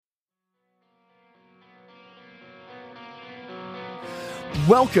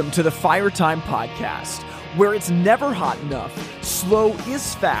Welcome to the Fire Time Podcast, where it's never hot enough, slow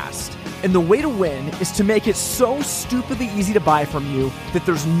is fast, and the way to win is to make it so stupidly easy to buy from you that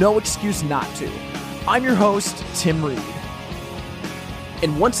there's no excuse not to. I'm your host, Tim Reed.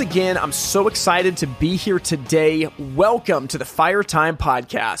 And once again, I'm so excited to be here today. Welcome to the Fire Time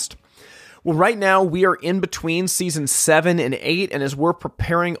Podcast. Well, right now we are in between season 7 and 8, and as we're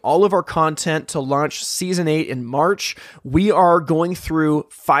preparing all of our content to launch season 8 in March, we are going through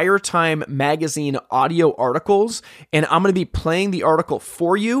Fire Time magazine audio articles, and I'm going to be playing the article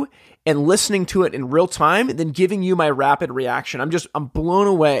for you and listening to it in real time, and then giving you my rapid reaction. I'm blown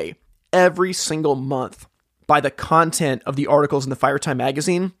away every single month by the content of the articles in the Fire Time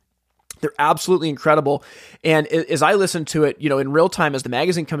magazine. They're absolutely incredible. And as I listen to it, in real time as the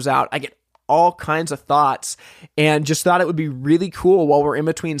magazine comes out, I get all kinds of thoughts, and just thought it would be really cool while we're in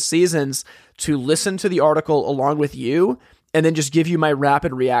between seasons to listen to the article along with you and then just give you my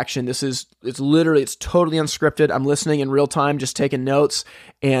rapid reaction. It's totally unscripted. I'm listening in real time, just taking notes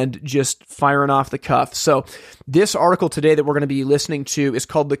and just firing off the cuff. So this article today that we're going to be listening to is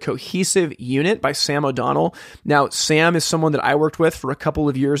called The Cohesive Unit by Sam O'Donnell. Now, Sam is someone that I worked with for a couple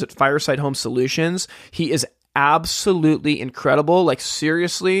of years at Fireside Home Solutions. He is absolutely incredible. Like,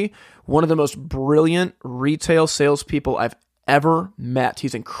 seriously, one of the most brilliant retail salespeople I've ever met.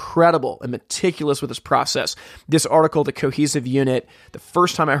 He's incredible and meticulous with his process. This article, The Cohesive Unit, the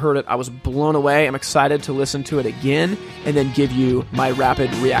first time I heard it, I was blown away. I'm excited to listen to it again and then give you my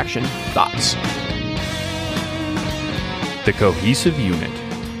rapid reaction thoughts. The Cohesive Unit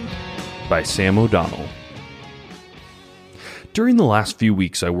by Sam O'Donnell. During the last few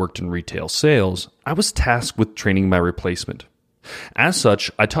weeks I worked in retail sales, I was tasked with training my replacement. As such,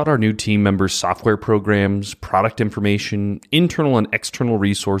 I taught our new team members software programs, product information, internal and external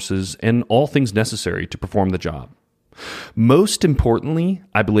resources, and all things necessary to perform the job. Most importantly,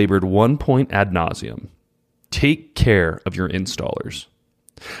 I belabored one point ad nauseum. Take care of your installers.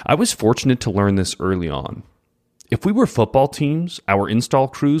 I was fortunate to learn this early on. If we were football teams, our install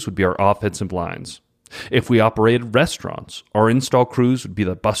crews would be our offensive lines. If we operated restaurants, our install crews would be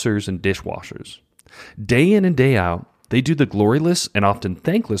the bussers and dishwashers. Day in and day out, they do the gloryless and often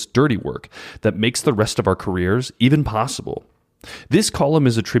thankless dirty work that makes the rest of our careers even possible. This column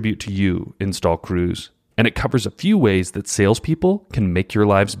is a tribute to you, install crews, and it covers a few ways that salespeople can make your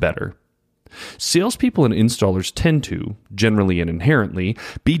lives better. Salespeople and installers tend to, generally and inherently,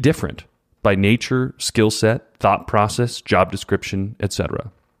 be different by nature, skill set, thought process, job description,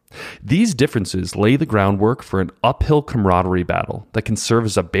 etc. These differences lay the groundwork for an uphill camaraderie battle that can serve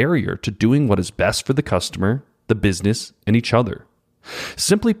as a barrier to doing what is best for the customer, the business, and each other.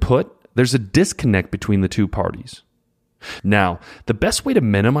 Simply put, there's a disconnect between the two parties. Now, the best way to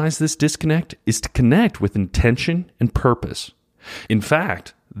minimize this disconnect is to connect with intention and purpose. In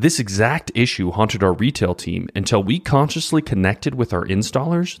fact, this exact issue haunted our retail team until we consciously connected with our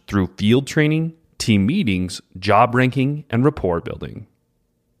installers through field training, team meetings, job ranking, and rapport building.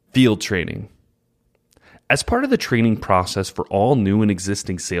 Field training. As part of the training process for all new and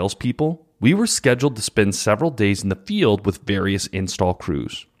existing salespeople, we were scheduled to spend several days in the field with various install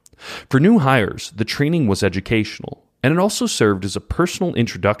crews. For new hires, the training was educational, and it also served as a personal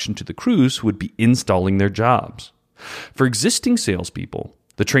introduction to the crews who would be installing their jobs. For existing salespeople,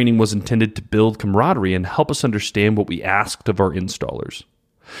 the training was intended to build camaraderie and help us understand what we asked of our installers.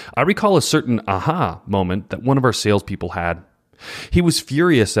 I recall a certain aha moment that one of our salespeople had. He was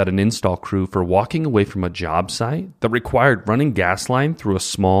furious at an install crew for walking away from a job site that required running gas line through a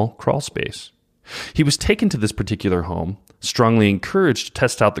small crawl space. He was taken to this particular home, strongly encouraged to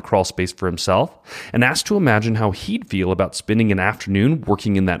test out the crawl space for himself, and asked to imagine how he'd feel about spending an afternoon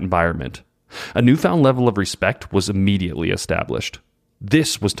working in that environment. A newfound level of respect was immediately established.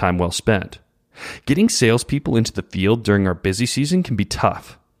 This was time well spent. Getting salespeople into the field during our busy season can be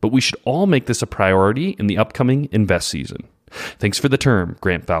tough, but we should all make this a priority in the upcoming invest season. Thanks for the term,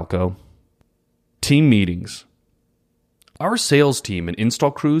 Grant Falco. Team meetings. Our sales team and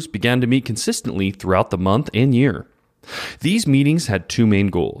install crews began to meet consistently throughout the month and year. These meetings had two main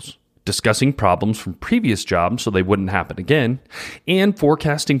goals: discussing problems from previous jobs so they wouldn't happen again, and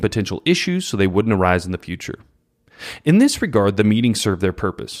forecasting potential issues so they wouldn't arise in the future. In this regard, the meetings served their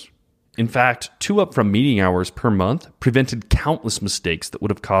purpose. In fact, 2 upfront meeting hours per month prevented countless mistakes that would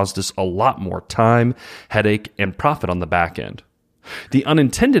have caused us a lot more time, headache, and profit on the back end. The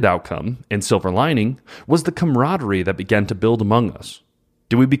unintended outcome, and silver lining, was the camaraderie that began to build among us.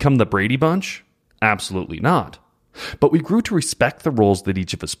 Did we become the Brady Bunch? Absolutely not. But we grew to respect the roles that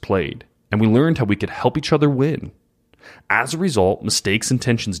each of us played, and we learned how we could help each other win. As a result, mistakes and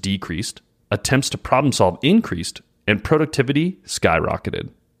tensions decreased, attempts to problem solve increased, and productivity skyrocketed.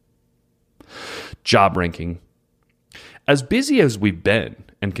 Job ranking. As busy as we've been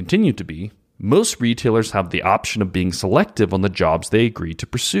and continue to be, most retailers have the option of being selective on the jobs they agree to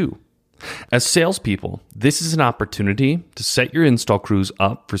pursue. As salespeople, this is an opportunity to set your install crews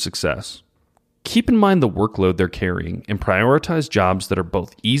up for success. Keep in mind the workload they're carrying and prioritize jobs that are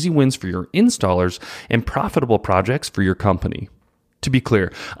both easy wins for your installers and profitable projects for your company. To be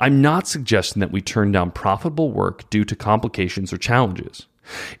clear, I'm not suggesting that we turn down profitable work due to complications or challenges.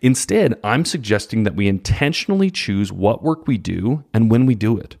 Instead, I'm suggesting that we intentionally choose what work we do and when we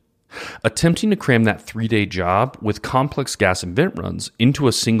do it. Attempting to cram that 3-day job with complex gas and vent runs into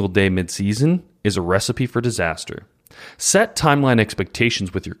a single day mid-season is a recipe for disaster. Set timeline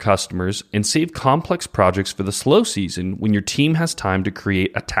expectations with your customers and save complex projects for the slow season when your team has time to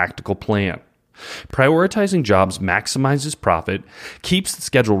create a tactical plan. Prioritizing jobs maximizes profit, keeps the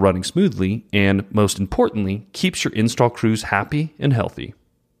schedule running smoothly, and, most importantly, keeps your install crews happy and healthy.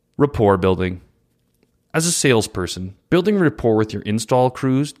 Rapport building. As a salesperson, building rapport with your install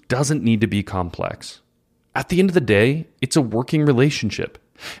crews doesn't need to be complex. At the end of the day, it's a working relationship,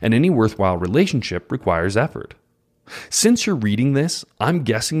 and any worthwhile relationship requires effort. Since you're reading this, I'm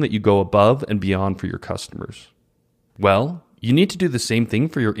guessing that you go above and beyond for your customers. Well, you need to do the same thing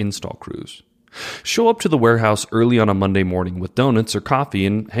for your install crews. Show up to the warehouse early on a Monday morning with donuts or coffee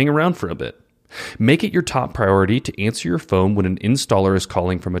and hang around for a bit. Make it your top priority to answer your phone when an installer is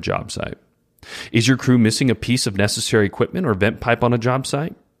calling from a job site. Is your crew missing a piece of necessary equipment or vent pipe on a job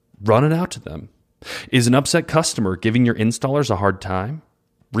site? Run it out to them. Is an upset customer giving your installers a hard time?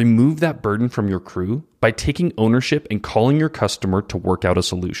 Remove that burden from your crew by taking ownership and calling your customer to work out a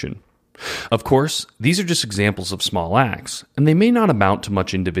solution. Of course, these are just examples of small acts, and they may not amount to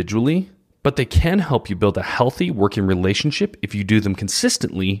much individually, but they can help you build a healthy working relationship if you do them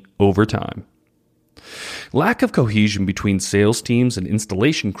consistently over time. Lack of cohesion between sales teams and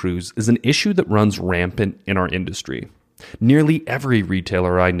installation crews is an issue that runs rampant in our industry. Nearly every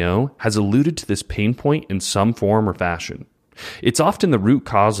retailer I know has alluded to this pain point in some form or fashion. It's often the root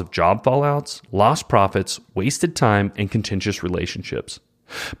cause of job fallouts, lost profits, wasted time, and contentious relationships.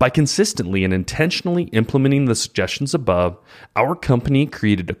 By consistently and intentionally implementing the suggestions above, our company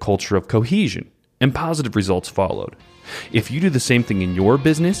created a culture of cohesion, and positive results followed. If you do the same thing in your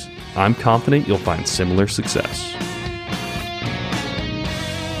business, I'm confident you'll find similar success.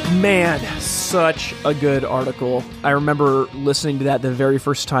 Man, such a good article. I remember listening to that the very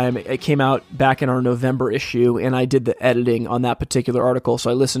first time. It came out back in our November issue, and I did the editing on that particular article, so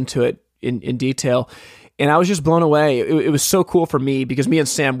I listened to it in detail. And I was just blown away. It was so cool for me because me and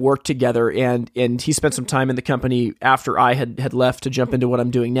Sam worked together, and he spent some time in the company after I had left to jump into what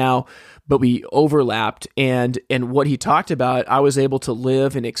I'm doing now, but we overlapped. And what he talked about, I was able to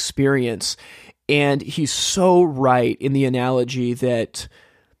live and experience. And he's so right in the analogy that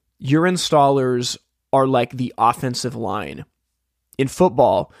your installers are like the offensive line. In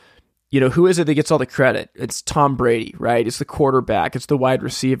football, who is it that gets all the credit? It's Tom Brady, right? It's the quarterback. It's the wide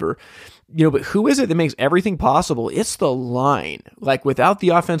receiver. But who is it that makes everything possible? It's the line. Like without the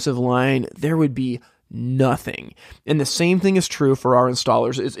offensive line, there would be nothing. And the same thing is true for our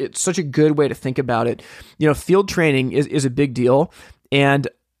installers. It's such a good way to think about it. Field training is a big deal. And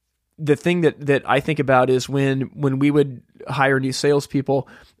the thing that I think about is when we would hire new salespeople,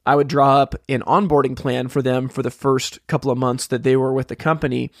 I would draw up an onboarding plan for them for the first couple of months that they were with the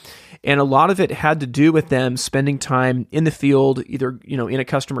company. And a lot of it had to do with them spending time in the field, either, in a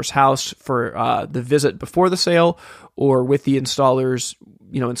customer's house for the visit before the sale or with the installers,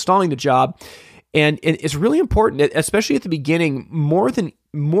 installing the job. And it's really important, especially at the beginning, more than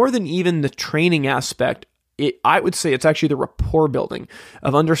even the training aspect. I would say it's actually the rapport building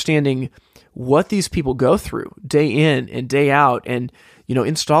of understanding what these people go through day in and day out. And,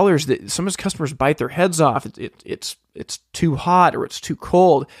 installers, that sometimes customers bite their heads off. It's too hot or it's too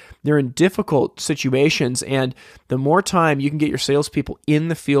cold. They're in difficult situations. And the more time you can get your salespeople in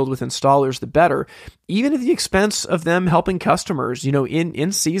the field with installers, the better. Even at the expense of them helping customers,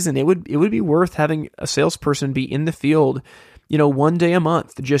 in season, it would be worth having a salesperson be in the field, one day a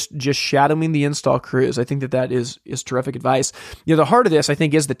month, just shadowing the install crews. I think that is terrific advice. The heart of this, I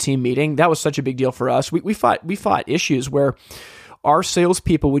think, is the team meeting. That was such a big deal for us. We fought issues where our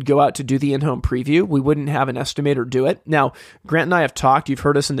salespeople would go out to do the in-home preview. We wouldn't have an estimator do it. Now, Grant and I have talked. You've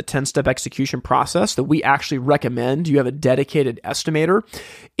heard us in the 10-step execution process that we actually recommend you have a dedicated estimator.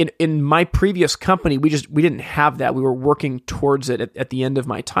 In my previous company, we didn't have that. We were working towards it at the end of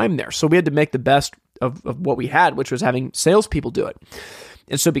my time there. So we had to make the best of what we had, which was having salespeople do it.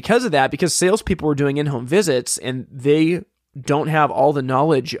 And so because of that, because salespeople were doing in-home visits and they don't have all the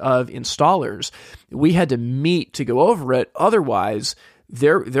knowledge of installers. We had to meet to go over it. Otherwise,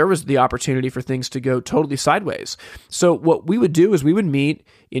 there was the opportunity for things to go totally sideways. So what we would do is we would meet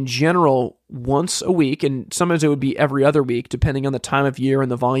in general once a week, and sometimes it would be every other week, depending on the time of year and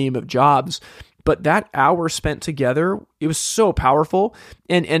the volume of jobs. But that hour spent together, it was so powerful.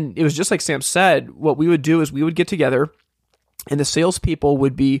 And it was just like Sam said, what we would do is we would get together and the salespeople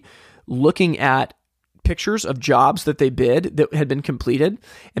would be looking at pictures of jobs that they bid that had been completed.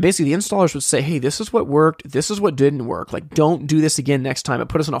 And basically the installers would say, hey, this is what worked. This is what didn't work. Like, don't do this again next time. It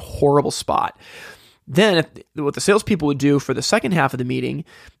put us in a horrible spot. Then what the salespeople would do for the second half of the meeting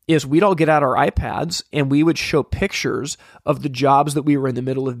is we'd all get out our iPads and we would show pictures of the jobs that we were in the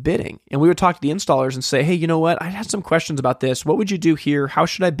middle of bidding. And we would talk to the installers and say, hey, you know what? I had some questions about this. What would you do here? How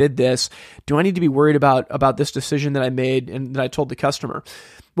should I bid this? Do I need to be worried about this decision that I made and that I told the customer?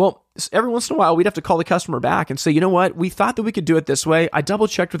 Well, every once in a while, we'd have to call the customer back and say, you know what? We thought that we could do it this way. I double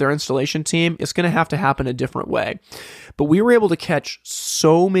checked with our installation team. It's going to have to happen a different way. But we were able to catch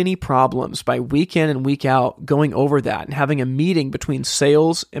so many problems by week in and week out going over that and having a meeting between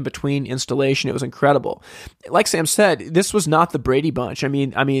sales and between installation. It was incredible. Like Sam said, this was not the Brady Bunch. I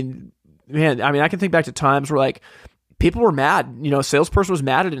mean, I can think back to times where like people were mad. You know, a salesperson was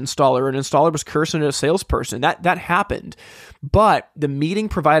mad at an installer, and an installer was cursing at a salesperson. That happened. But the meeting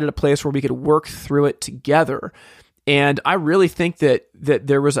provided a place where we could work through it together. And I really think that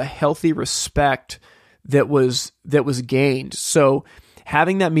there was a healthy respect that was gained. So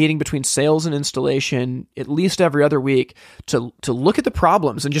having that meeting between sales and installation at least every other week to look at the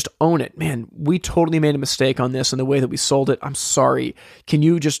problems and just own it. Man, we totally made a mistake on this in the way that we sold it. I'm sorry. Can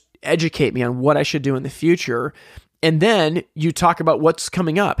you just educate me on what I should do in the future? And then you talk about what's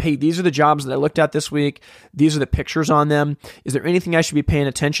coming up. Hey, these are the jobs that I looked at this week. These are the pictures on them. Is there anything I should be paying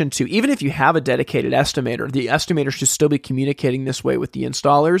attention to? Even if you have a dedicated estimator, the estimator should still be communicating this way with the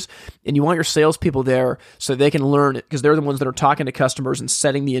installers. And you want your salespeople there so they can learn it because they're the ones that are talking to customers and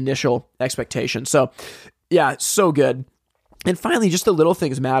setting the initial expectation. So yeah, so good. And finally, just the little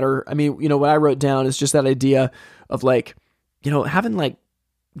things matter. I mean, you know, what I wrote down is just that idea of like, you know, having like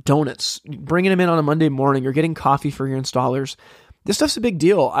donuts, bringing them in on a Monday morning or getting coffee for your installers. This stuff's a big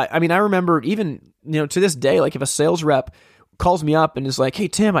deal. I mean, I remember even, you know, to this day, like if a sales rep calls me up and is like, hey,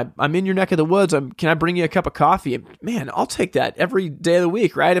 Tim, I'm in your neck of the woods. Can I bring you a cup of coffee? And man, I'll take that every day of the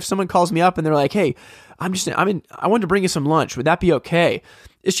week, right? If someone calls me up and they're like, hey, I wanted to bring you some lunch. Would that be okay?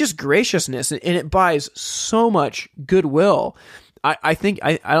 It's just graciousness and it buys so much goodwill. I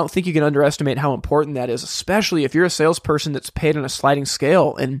don't think you can underestimate how important that is, especially if you're a salesperson that's paid on a sliding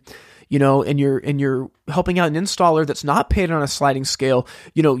scale and, you know, and you're helping out an installer that's not paid on a sliding scale.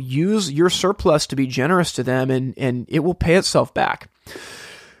 You know, use your surplus to be generous to them and it will pay itself back.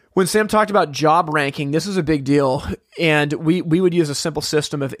 When Sam talked about job ranking, this is a big deal. And we would use a simple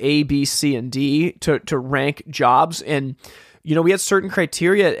system of A, B, C, and D to rank jobs. And you know, we had certain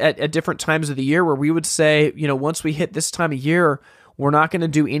criteria at different times of the year where we would say, you know, once we hit this time of year, we're not going to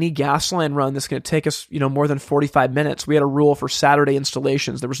do any gas line run that's going to take us, you know, more than 45 minutes. We had a rule for Saturday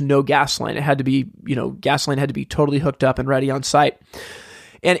installations. There was no gas line. It had to be, you know, gas line had to be totally hooked up and ready on site.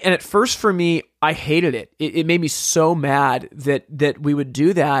 And at first for me, I hated it. It made me so mad that we would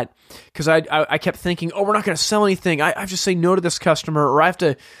do that because I kept thinking, oh, we're not going to sell anything. I have to say no to this customer, or I have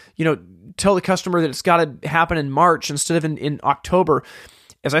to, you know, tell the customer that it's got to happen in March instead of in October.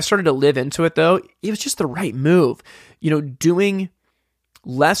 As I started to live into it, though, it was just the right move. You know, doing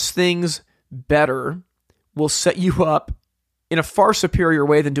less things better will set you up in a far superior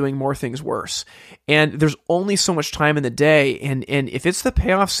way than doing more things worse. And there's only so much time in the day. And if it's the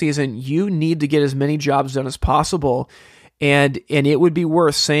payoff season, you need to get as many jobs done as possible. And it would be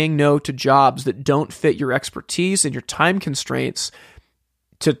worth saying no to jobs that don't fit your expertise and your time constraints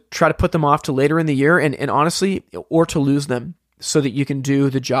to try to put them off to later in the year and honestly, or to lose them so that you can do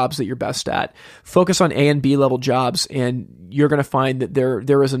the jobs that you're best at. Focus on A and B level jobs, and you're going to find that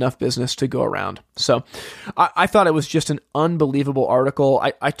there is enough business to go around. So I thought it was just an unbelievable article.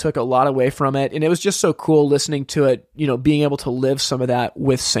 I took a lot away from it, and it was just so cool listening to it, you know, being able to live some of that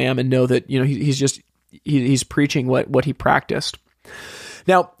with Sam and know that, you know, he's preaching what he practiced.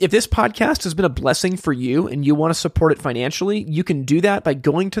 Now, if this podcast has been a blessing for you and you want to support it financially, you can do that by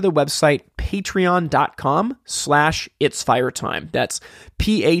going to the website patreon.com/itsfiretime. That's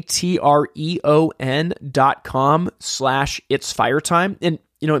patreon.com/itsfiretime. And,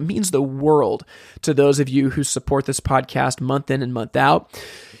 you know, it means the world to those of you who support this podcast month in and month out.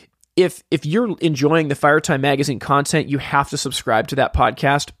 If you're enjoying the Firetime Magazine content, you have to subscribe to that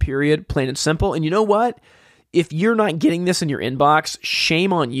podcast, period, plain and simple. And you know what? If you're not getting this in your inbox,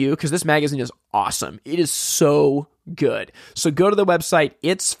 shame on you, because this magazine is awesome. It is so good. So go to the website,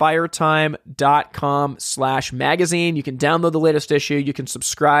 itsfiretime.com/magazine. You can download the latest issue. You can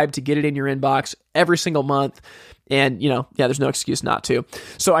subscribe to get it in your inbox every single month. And, there's no excuse not to.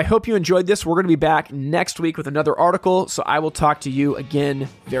 So I hope you enjoyed this. We're going to be back next week with another article. So I will talk to you again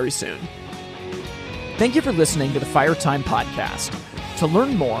very soon. Thank you for listening to the Fire Time Podcast. To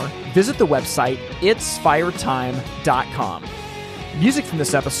learn more, visit the website, itsfiretime.com. Music from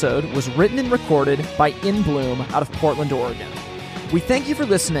this episode was written and recorded by In Bloom out of Portland, Oregon. We thank you for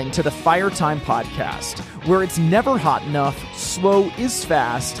listening to the Fire Time Podcast, where it's never hot enough, slow is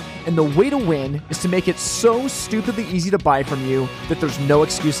fast, and the way to win is to make it so stupidly easy to buy from you that there's no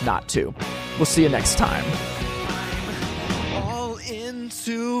excuse not to. We'll see you next time. All in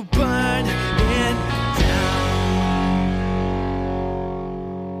to burn.